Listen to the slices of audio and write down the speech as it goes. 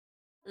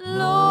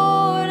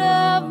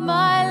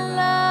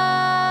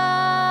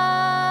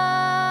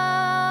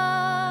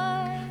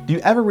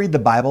you ever read the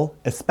Bible,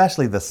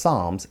 especially the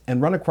Psalms,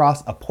 and run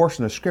across a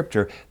portion of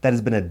scripture that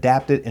has been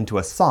adapted into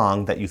a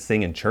song that you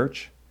sing in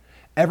church?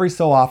 Every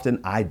so often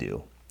I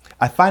do.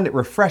 I find it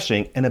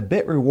refreshing and a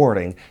bit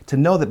rewarding to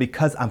know that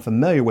because I'm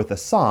familiar with a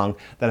song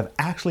that I've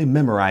actually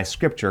memorized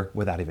scripture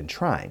without even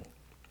trying.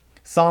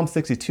 Psalm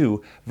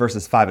 62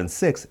 verses 5 and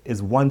 6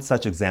 is one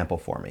such example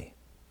for me.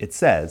 It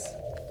says,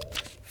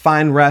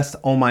 "Find rest,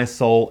 O my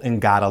soul, in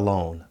God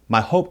alone.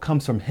 My hope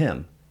comes from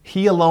Him.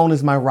 He alone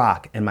is my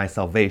rock and my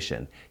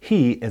salvation.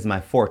 He is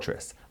my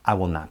fortress. I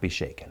will not be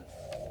shaken."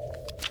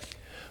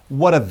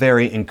 What a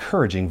very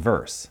encouraging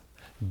verse.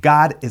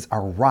 God is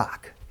our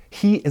rock.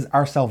 He is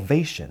our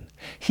salvation.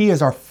 He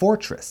is our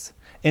fortress.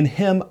 In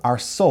Him, our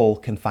soul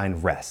can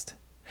find rest.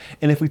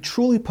 And if we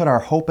truly put our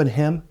hope in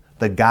Him,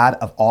 the God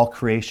of all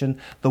creation,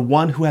 the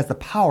one who has the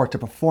power to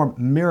perform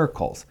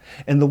miracles,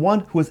 and the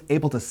one who is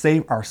able to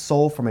save our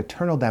soul from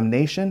eternal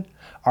damnation,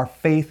 our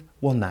faith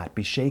will not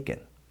be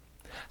shaken.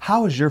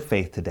 How is your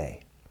faith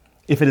today?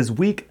 If it is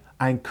weak,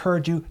 I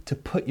encourage you to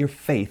put your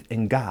faith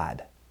in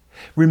God.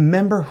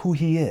 Remember who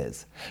He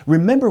is.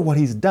 Remember what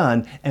He's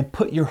done and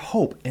put your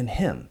hope in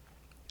Him.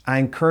 I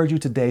encourage you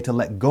today to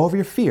let go of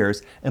your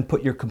fears and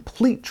put your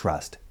complete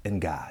trust in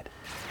God.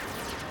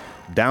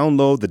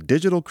 Download the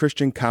digital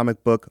Christian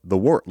comic book, The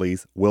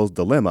Wortley's Will's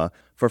Dilemma,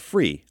 for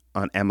free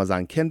on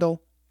Amazon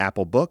Kindle,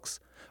 Apple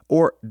Books,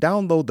 or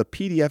download the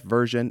PDF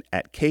version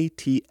at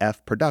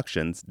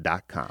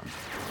ktfproductions.com.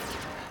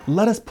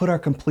 Let us put our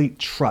complete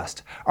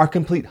trust, our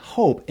complete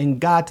hope in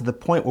God to the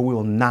point where we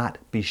will not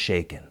be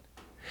shaken.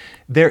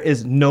 There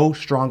is no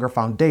stronger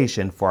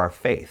foundation for our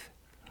faith.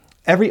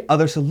 Every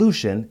other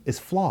solution is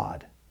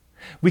flawed.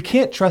 We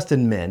can't trust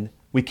in men,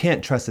 we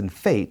can't trust in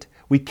fate,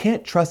 we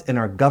can't trust in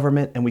our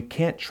government, and we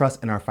can't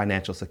trust in our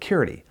financial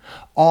security.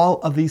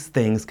 All of these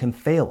things can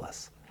fail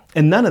us.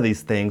 And none of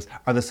these things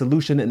are the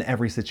solution in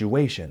every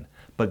situation,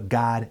 but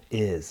God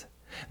is.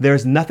 There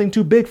is nothing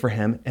too big for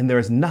Him, and there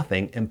is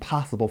nothing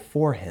impossible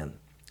for Him.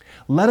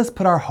 Let us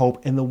put our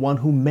hope in the one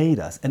who made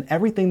us and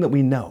everything that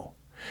we know.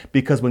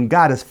 Because when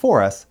God is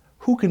for us,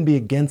 who can be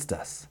against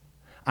us?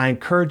 I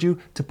encourage you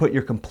to put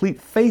your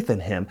complete faith in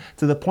Him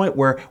to the point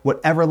where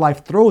whatever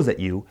life throws at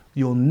you,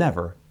 you'll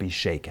never be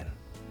shaken.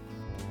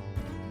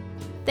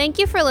 Thank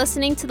you for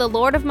listening to the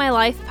Lord of My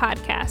Life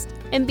podcast,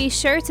 and be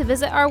sure to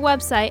visit our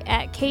website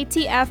at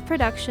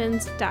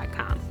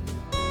ktfproductions.com.